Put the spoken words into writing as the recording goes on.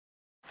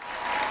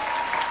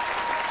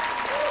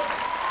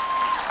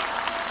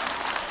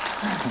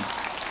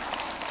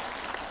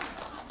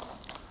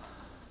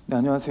네,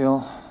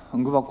 안녕하세요.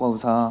 응급의학과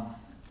의사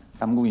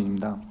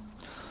남궁인입니다.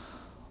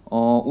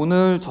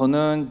 오늘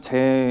저는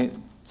제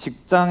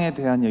직장에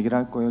대한 얘기를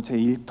할 거예요. 제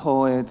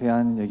일터에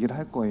대한 얘기를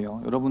할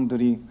거예요.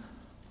 여러분들이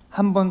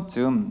한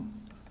번쯤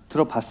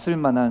들어봤을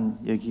만한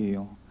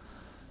얘기예요.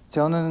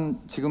 저는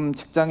지금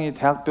직장이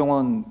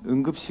대학병원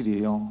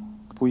응급실이에요.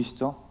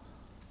 보이시죠?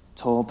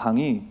 저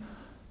방이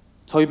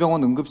저희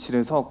병원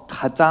응급실에서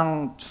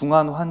가장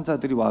중한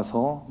환자들이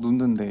와서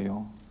눕는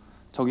데예요.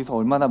 저기서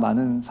얼마나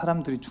많은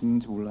사람들이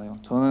죽는지 몰라요.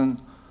 저는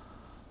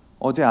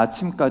어제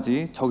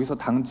아침까지 저기서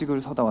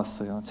당직을 서다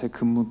왔어요. 제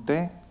근무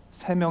때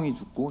 3명이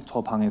죽고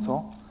저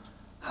방에서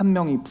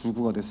 1명이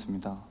불구가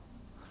됐습니다.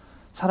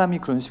 사람이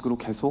그런 식으로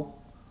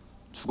계속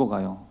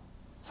죽어가요.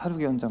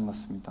 사륙의 현장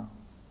같습니다.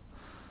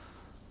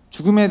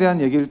 죽음에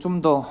대한 얘기를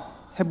좀 더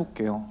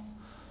해볼게요.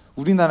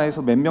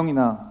 우리나라에서 몇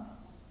명이나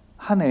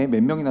한 해에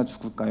몇 명이나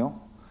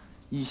죽을까요?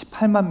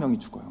 28만 명이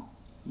죽어요.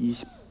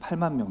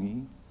 28만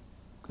명이.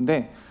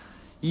 근데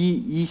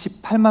이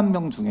 28만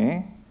명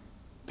중에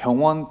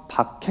병원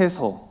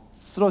밖에서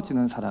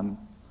쓰러지는 사람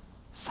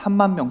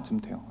 3만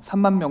명쯤 돼요.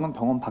 3만 명은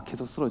병원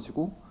밖에서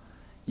쓰러지고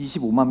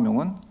 25만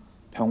명은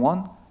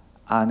병원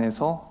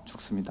안에서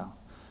죽습니다.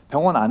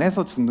 병원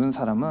안에서 죽는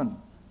사람은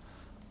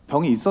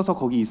병이 있어서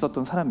거기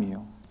있었던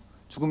사람이에요.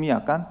 죽음이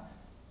약간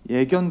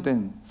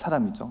예견된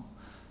사람이죠.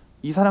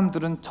 이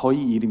사람들은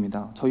저희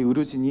일입니다. 저희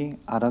의료진이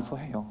알아서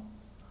해요.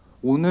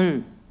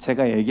 오늘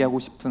제가 얘기하고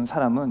싶은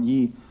사람은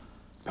이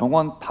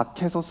병원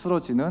밖에서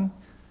쓰러지는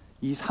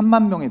이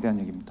 3만 명에 대한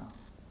얘기입니다.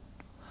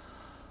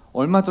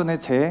 얼마 전에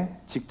제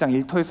직장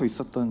일터에서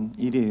있었던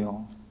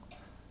일이에요.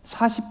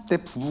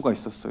 40대 부부가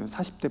있었어요.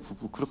 40대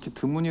부부. 그렇게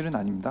드문 일은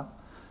아닙니다.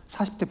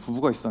 40대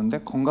부부가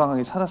있었는데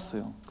건강하게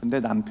살았어요. 근데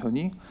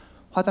남편이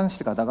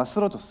화장실 가다가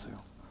쓰러졌어요.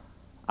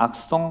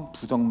 악성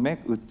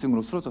부정맥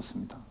의증으로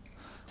쓰러졌습니다.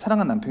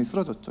 사랑한 남편이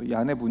쓰러졌죠. 이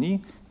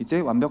아내분이 이제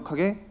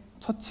완벽하게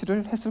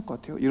처치를 했을 것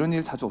같아요. 이런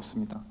일 자주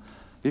없습니다.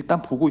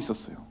 일단 보고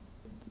있었어요.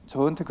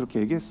 저한테 그렇게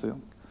얘기했어요.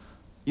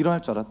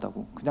 일어날 줄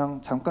알았다고.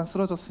 그냥 잠깐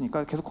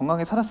쓰러졌으니까, 계속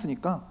건강하게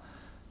살았으니까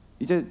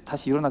이제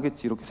다시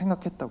일어나겠지 이렇게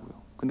생각했다고요.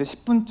 근데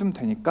 10분쯤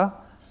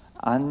되니까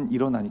안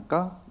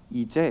일어나니까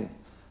이제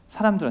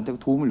사람들한테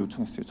도움을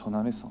요청했어요.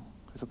 전화를 해서.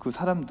 그래서 그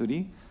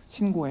사람들이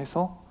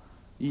신고해서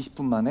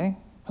 20분 만에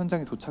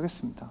현장에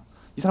도착했습니다.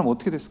 이 사람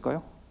어떻게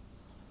됐을까요?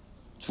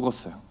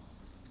 죽었어요.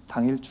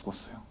 당일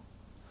죽었어요.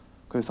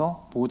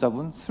 그래서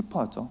보호자분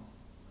슬퍼하죠.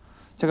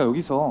 제가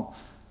여기서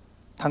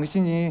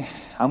당신이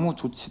아무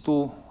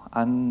조치도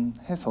안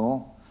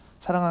해서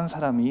사랑하는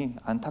사람이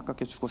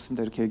안타깝게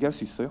죽었습니다 이렇게 얘기할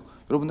수 있어요?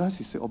 여러분들 할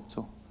수 있어요?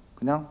 없죠.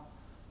 그냥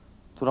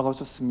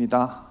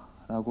돌아가셨습니다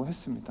라고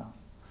했습니다.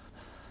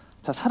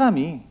 자,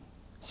 사람이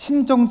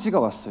심정지가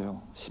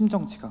왔어요.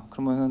 심정지가.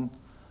 그러면은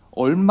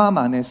얼마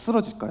만에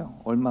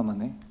쓰러질까요? 얼마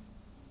만에?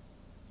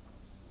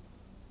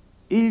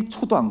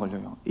 1초도 안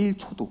걸려요.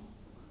 1초도.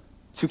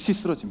 즉시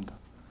쓰러집니다.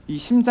 이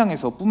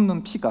심장에서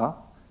뿜는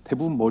피가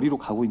대부분 머리로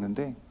가고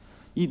있는데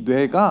이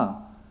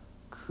뇌가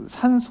그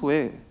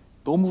산소에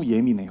너무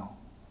예민해요.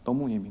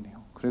 너무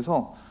예민해요.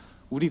 그래서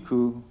우리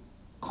그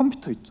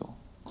컴퓨터 있죠.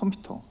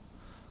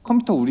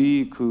 컴퓨터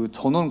우리 그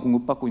전원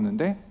공급받고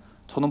있는데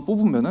전원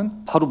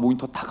뽑으면은 바로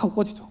모니터 탁 하고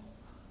꺼지죠.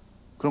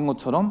 그런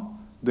것처럼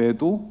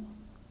뇌도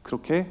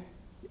그렇게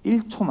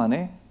 1초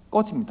만에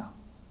꺼집니다.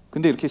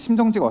 근데 이렇게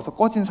심정지가 와서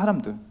꺼진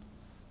사람들,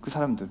 그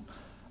사람들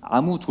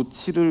아무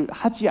조치를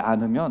하지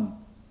않으면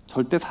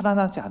절대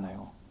살아나지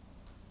않아요.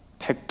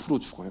 100%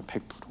 죽어요.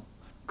 100%.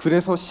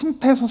 그래서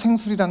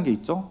심폐소생술이라는 게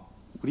있죠.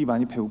 우리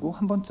많이 배우고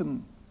한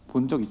번쯤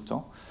본 적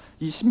있죠.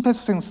 이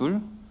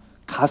심폐소생술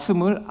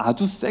가슴을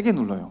아주 세게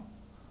눌러요.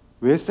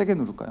 왜 세게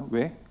누를까요?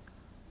 왜?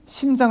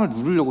 심장을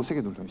누르려고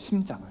세게 눌러요.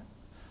 심장을.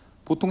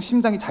 보통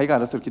심장이 자기가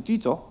알아서 이렇게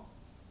뛰죠.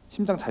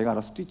 심장 자기가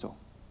알아서 뛰죠.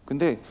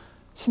 근데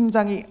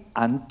심장이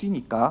안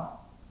뛰니까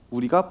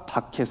우리가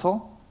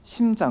밖에서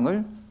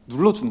심장을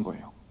눌러주는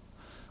거예요.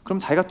 그럼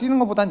자기가 뛰는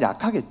것보다는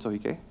약하겠죠.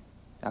 이게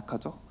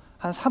약하죠.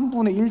 한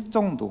 3분의 1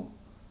 정도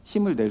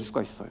힘을 낼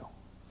수가 있어요.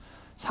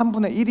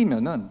 3분의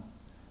 1이면은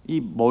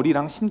이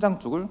머리랑 심장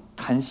쪽을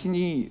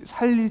간신히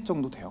살릴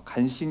정도 돼요.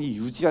 간신히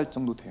유지할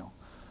정도 돼요.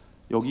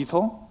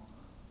 여기서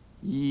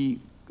이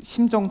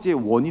심정지의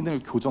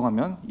원인을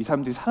교정하면 이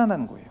사람들이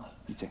살아나는 거예요.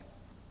 이제.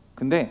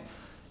 근데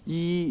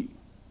이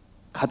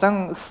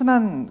가장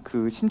흔한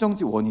그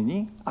심정지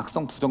원인이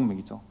악성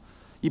부정맥이죠.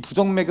 이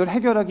부정맥을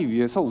해결하기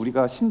위해서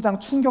우리가 심장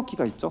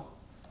충격기가 있죠.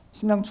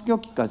 심장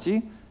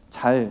충격기까지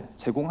잘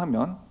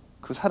제공하면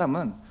그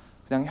사람은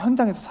그냥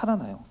현장에서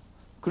살아나요.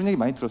 그런 얘기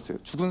많이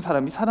들었어요. 죽은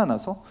사람이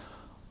살아나서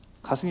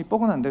가슴이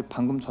뻐근한데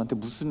방금 저한테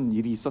무슨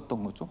일이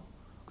있었던 거죠?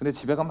 근데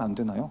집에 가면 안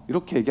되나요?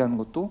 이렇게 얘기하는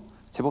것도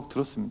제법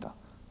들었습니다.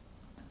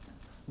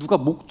 누가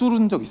목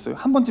조른 적 있어요?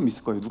 한 번쯤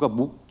있을 거예요. 누가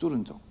목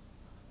조른 적.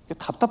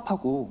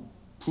 답답하고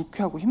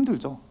불쾌하고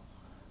힘들죠.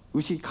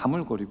 의식이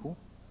가물거리고.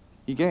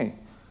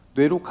 이게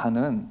뇌로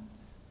가는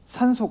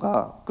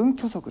산소가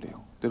끊겨서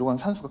그래요. 뇌로 가는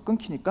산소가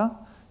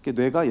끊기니까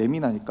뇌가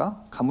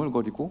예민하니까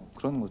가물거리고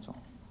그러는 거죠.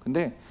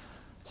 근데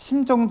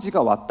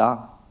심정지가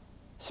왔다.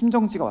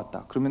 심정지가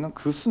왔다. 그러면은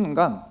그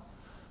순간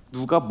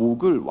누가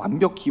목을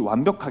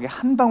완벽하게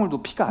한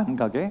방울도 피가 안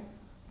가게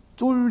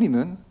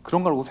쫄리는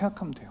그런 거라고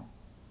생각하면 돼요.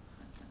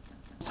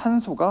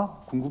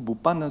 산소가 공급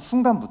못 받는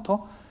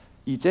순간부터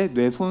이제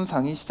뇌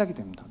손상이 시작이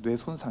됩니다. 뇌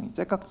손상이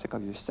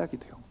째깍째깍 이제 시작이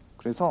돼요.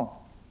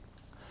 그래서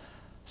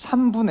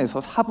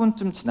 3분에서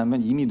 4분쯤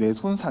지나면 이미 뇌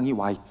손상이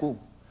와 있고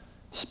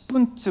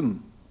 10분쯤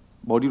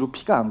머리로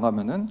피가 안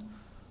가면은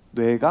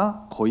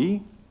뇌가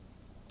거의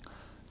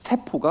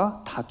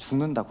세포가 다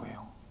죽는다고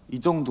해요. 이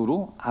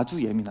정도로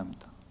아주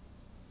예민합니다.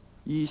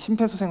 이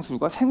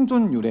심폐소생술과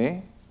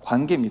생존율의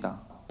관계입니다.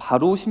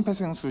 바로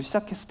심폐소생술을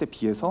시작했을 때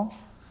비해서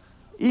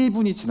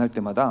 1분이 지날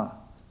때마다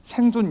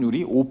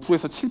생존율이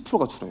 5%에서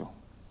 7%가 줄어요.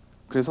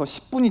 그래서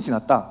 10분이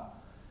지났다.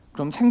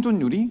 그럼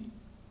생존율이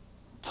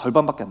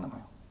절반밖에 안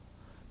남아요.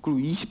 그리고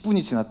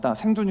 20분이 지났다.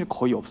 생존율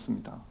거의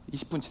없습니다.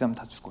 20분 지나면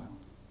다 죽어요.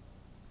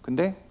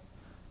 근데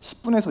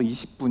 10분에서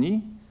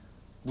 20분이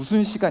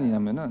무슨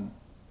시간이냐면은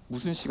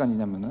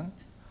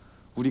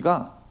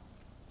우리가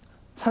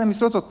사람이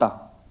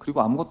쓰러졌다.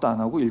 그리고 아무것도 안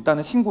하고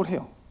일단은 신고를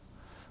해요.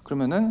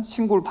 그러면은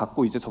신고를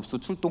받고 이제 접수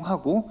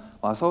출동하고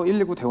와서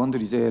 119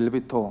 대원들이 이제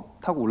엘리베이터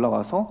타고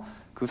올라와서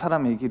그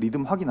사람에게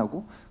리듬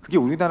확인하고 그게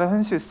우리나라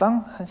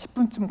현실상 한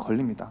 10분쯤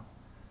걸립니다.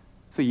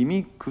 그래서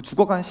이미 그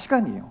죽어간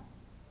시간이에요.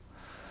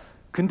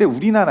 근데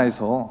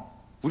우리나라에서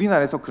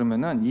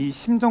그러면은 이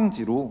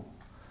심정지로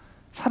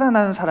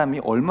살아나는 사람이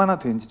얼마나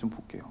되는지 좀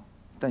볼게요.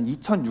 일단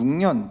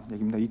 2006년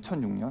얘기입니다.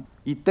 2006년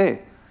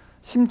이때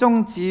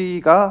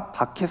심정지가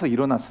밖에서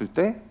일어났을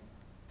때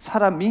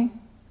사람이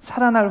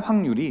살아날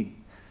확률이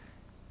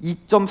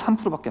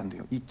 2.3%밖에 안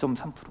돼요.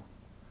 2.3%.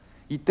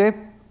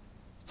 이때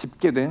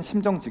집계된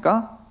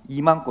심정지가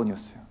 2만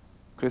건이었어요.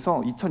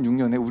 그래서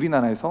 2006년에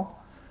우리나라에서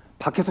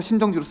밖에서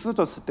심정지로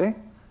쓰러졌을 때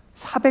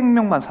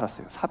 400명만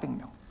살았어요.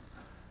 400명.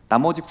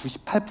 나머지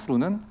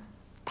 98%는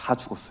다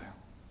죽었어요.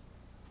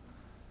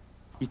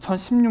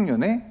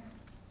 2016년에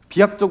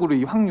비약적으로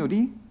이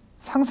확률이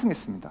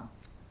상승했습니다.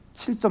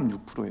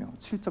 7.6%예요.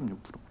 7.6%.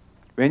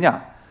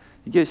 왜냐?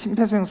 이게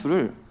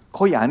심폐소생술을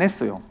거의 안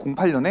했어요.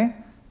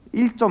 08년에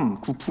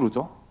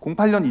 1.9%죠.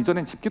 08년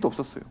이전엔 집계도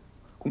없었어요.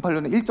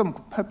 08년에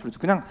 1.98%죠.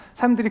 그냥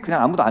사람들이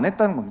그냥 아무도 안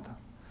했다는 겁니다.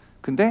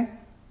 근데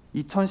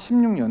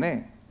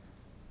 2016년에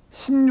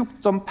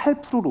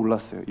 16.8%로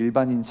올랐어요.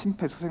 일반인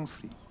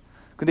심폐소생술이.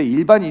 근데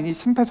일반인이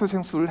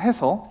심폐소생술을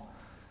해서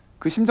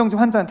그 심정지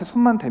환자한테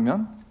손만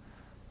대면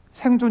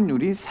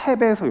생존율이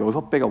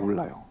 3배에서 6배가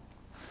올라요.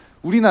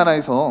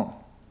 우리나라에서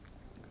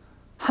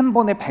한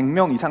번에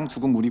 100명 이상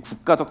죽으면 우리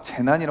국가적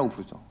재난이라고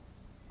부르죠.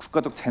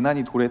 국가적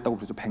재난이 도래했다고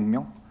부르죠.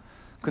 100명.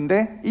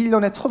 근데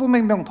 1년에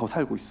 1,500명 더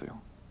살고 있어요.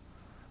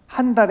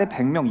 한 달에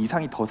 100명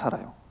이상이 더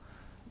살아요.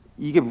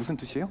 이게 무슨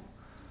뜻이에요?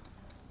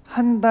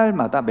 한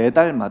달마다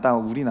매달마다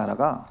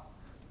우리나라가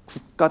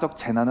국가적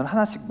재난을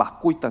하나씩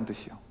막고 있다는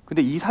뜻이에요.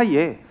 근데 이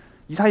사이에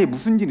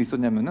무슨 일이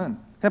있었냐면은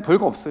그냥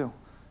별거 없어요.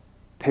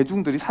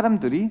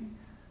 사람들이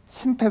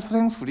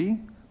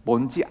심폐소생술이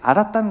뭔지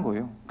알았다는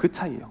거예요. 그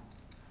차이예요.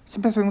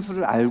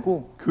 심폐소생술을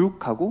알고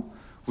교육하고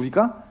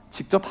우리가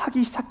직접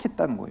하기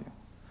시작했다는 거예요.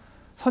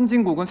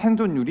 선진국은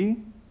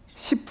생존율이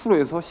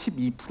 10%에서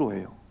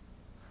 12%예요.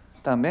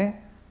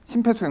 그다음에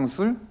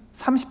심폐소생술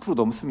 30%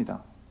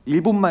 넘습니다.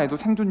 일본만 해도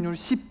생존율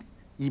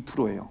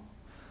 12%예요.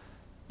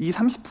 이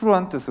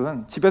 30%라는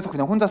뜻은 집에서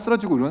그냥 혼자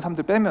쓰러지고 이런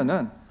사람들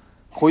빼면은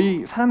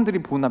거의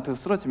사람들이 보는 앞에서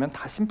쓰러지면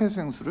다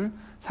심폐소생술을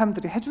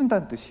사람들이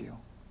해준다는 뜻이에요.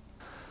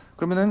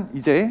 그러면은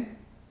이제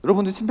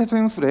여러분들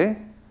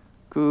심폐소생술의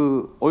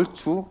그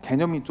얼추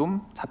개념이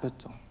좀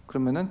잡혔죠.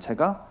 그러면은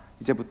제가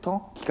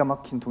이제부터 기가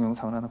막힌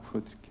동영상을 하나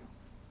보여드릴게요.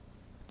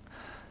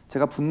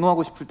 제가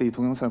분노하고 싶을 때 이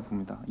동영상을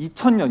봅니다.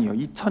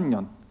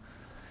 2000년이요.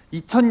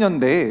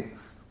 2000년대에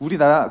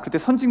우리나라 그때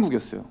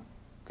선진국이었어요.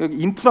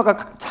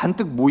 인프라가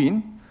잔뜩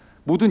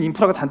모든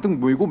인프라가 잔뜩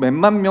모이고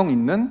몇만 명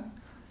있는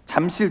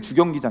잠실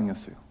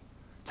주경기장이었어요.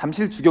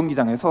 잠실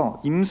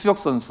주경기장에서 임수혁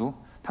선수,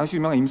 당시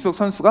유명한 임수혁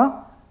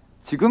선수가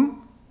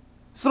지금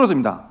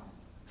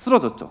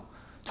쓰러졌죠.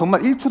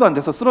 정말 1초도 안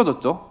돼서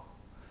쓰러졌죠.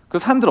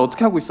 그래서 사람들은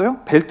어떻게 하고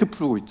있어요? 벨트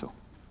풀고 있어요.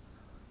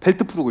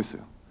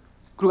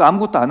 그리고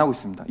아무것도 안 하고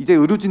있습니다. 이제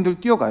의료진들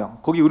뛰어가요.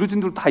 거기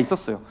의료진들 다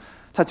있었어요.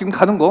 자, 지금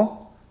가는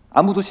거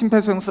아무도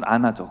심폐소생술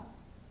안 하죠.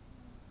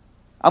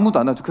 아무도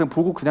안 하죠. 그냥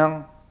보고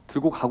그냥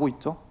들고 가고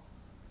있죠.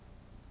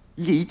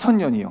 이게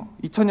 2000년이에요.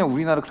 2000년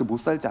우리나라 그렇게 못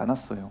살지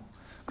않았어요.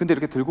 근데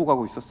이렇게 들고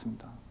가고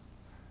있었습니다.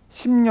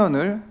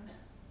 10년을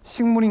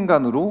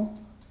식물인간으로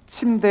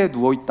침대에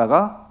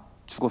누워있다가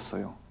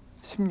죽었어요.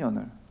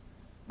 10년을.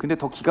 근데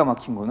더 기가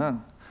막힌 거는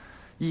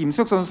이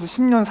임수혁 선수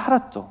 10년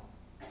살았죠.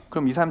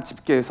 그럼 이 사람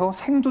집계해서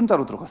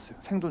생존자로 들어갔어요.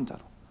 생존자로.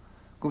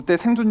 그때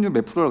생존율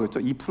몇 프로라고 했죠?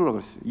 2%라고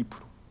했어요. 2%.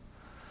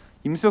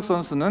 임수혁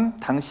선수는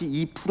당시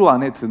 2%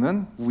 안에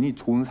드는 운이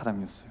좋은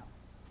사람이었어요.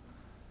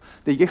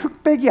 근데 이게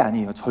흑백이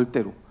아니에요.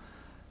 절대로.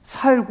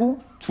 살고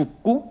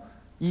죽고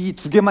이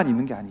두 개만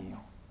있는 게 아니에요.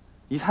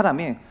 이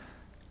사람의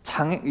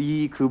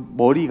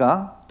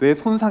머리가 뇌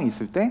손상이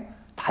있을 때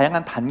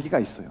다양한 단계가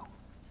있어요.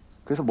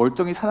 그래서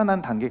멀쩡히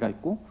살아나는 단계가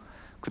있고,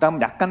 그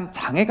다음 약간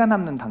장애가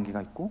남는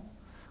단계가 있고,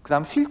 그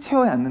다음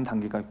휠체어에 앉는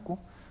단계가 있고,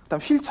 그 다음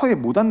휠체어에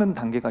못 앉는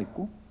단계가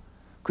있고,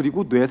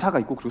 그리고 뇌사가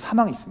있고, 그리고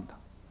사망이 있습니다.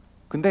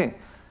 근데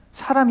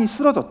사람이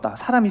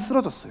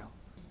쓰러졌어요.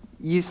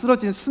 이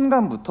쓰러진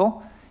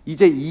순간부터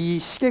이제 이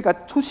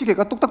시계가,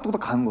 초시계가 똑딱똑딱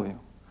가는 거예요.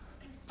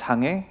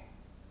 장애,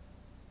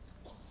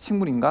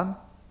 식물인간,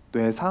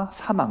 뇌사,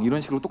 사망,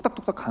 이런 식으로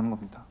똑딱똑딱 가는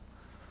겁니다.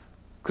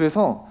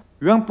 그래서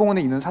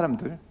요양병원에 있는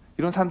사람들,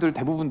 이런 사람들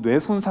대부분 뇌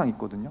손상이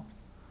있거든요.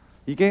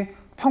 이게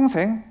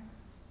평생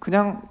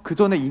그냥 그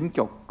전의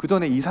인격, 그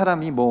전에 이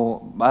사람이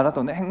뭐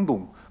말하던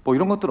행동, 뭐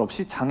이런 것들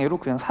없이 장애로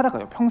그냥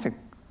살아가요, 평생.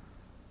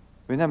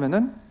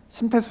 왜냐면은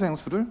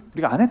심폐소생술을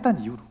우리가 안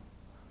했다는 이유로.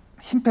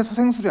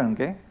 심폐소생술이라는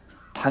게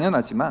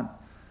당연하지만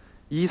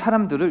이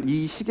사람들을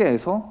이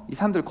시계에서 이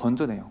사람들을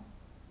건져내요.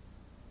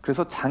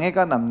 그래서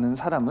장애가 남는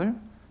사람을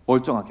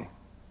멀쩡하게,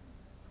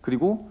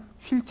 그리고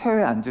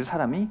휠체어에 앉을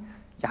사람이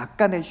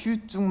약간의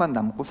후유증만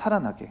남고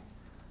살아나게,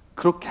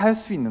 그렇게 할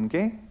수 있는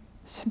게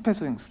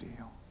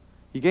심폐소생술이에요.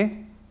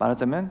 이게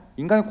말하자면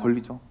인간의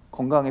권리죠.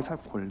 건강하게 살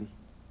권리.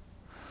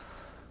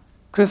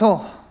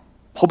 그래서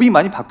법이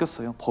많이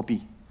바뀌었어요.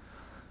 법이.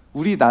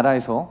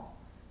 우리나라에서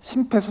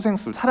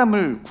심폐소생술,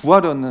 사람을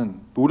구하려는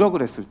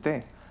노력을 했을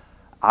때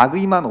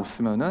악의만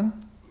없으면은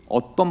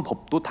어떤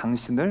법도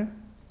당신을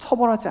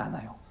처벌하지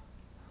않아요.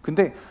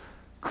 근데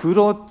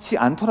그렇지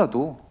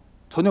않더라도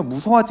전혀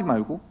무서워하지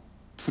말고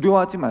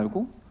두려워하지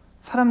말고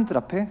사람들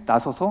앞에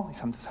나서서 이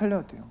사람들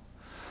살려야 돼요.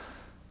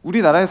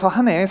 우리나라에서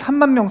한 해에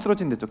 3만 명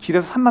쓰러진댔죠.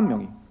 길에서 3만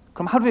명이.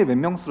 그럼 하루에 몇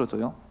명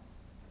쓰러져요?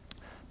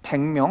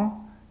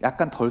 100명,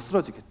 약간 덜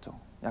쓰러지겠죠.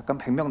 약간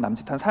 100명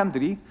남짓한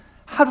사람들이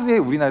하루에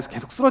우리나라에서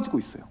계속 쓰러지고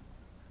있어요.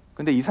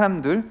 근데 이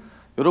사람들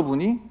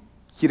여러분이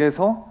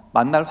길에서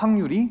만날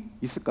확률이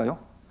있을까요?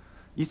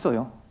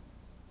 있어요.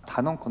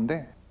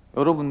 단언컨대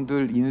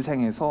여러분들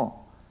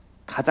인생에서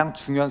가장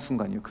중요한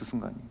순간이에요. 그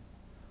순간이.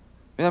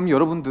 왜냐하면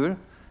여러분들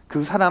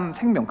그 사람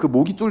생명, 그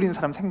목이 쫄린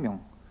사람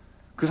생명,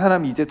 그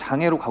사람이 이제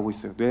장애로 가고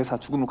있어요. 뇌사,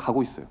 죽음으로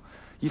가고 있어요.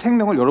 이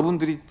생명을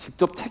여러분들이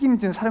직접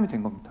책임진 사람이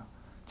된 겁니다.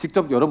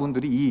 직접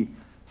여러분들이 이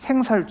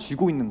생사를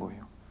쥐고 있는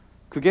거예요.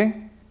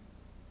 그게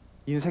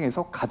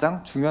인생에서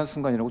가장 중요한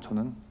순간이라고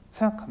저는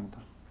생각합니다.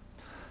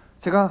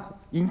 제가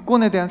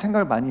인권에 대한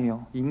생각을 많이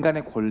해요.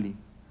 인간의 권리.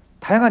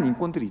 다양한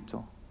인권들이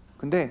있죠.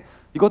 근데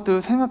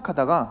이것들을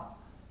생각하다가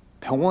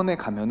병원에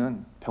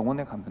가면은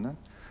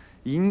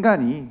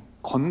인간이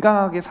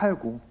건강하게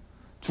살고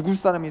죽을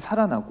사람이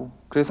살아나고,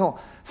 그래서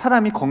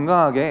사람이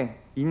건강하게,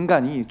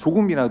 인간이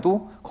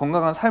조금이라도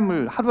건강한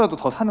삶을 하루라도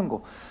더 사는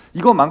거,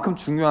 이것만큼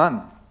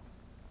중요한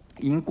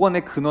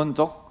인권의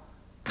근원적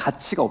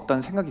가치가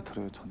없다는 생각이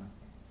들어요. 저는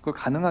그걸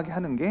가능하게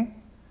하는 게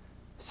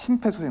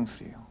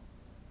심폐소생술이에요.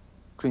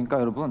 그러니까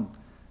여러분,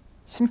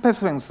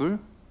 심폐소생술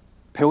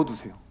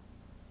배워두세요.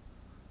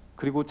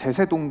 그리고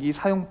제세동기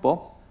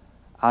사용법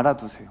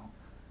알아두세요.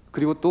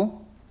 그리고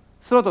또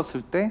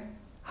쓰러졌을 때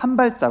한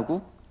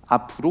발자국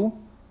앞으로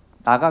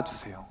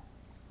나가주세요.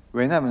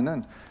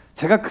 왜냐면은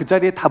제가 그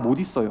자리에 다 못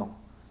있어요.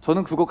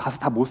 저는 그거 가서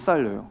다 못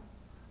살려요.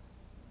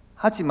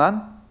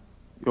 하지만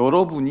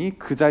여러분이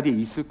그 자리에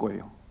있을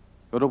거예요.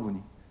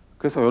 여러분이.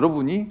 그래서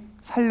여러분이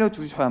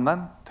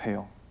살려주셔야만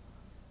돼요.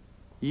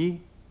 이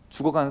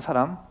죽어가는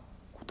사람,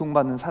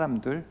 고통받는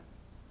사람들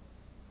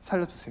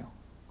살려주세요.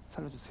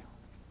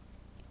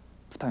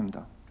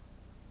 부탁입니다.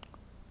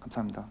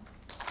 감사합니다.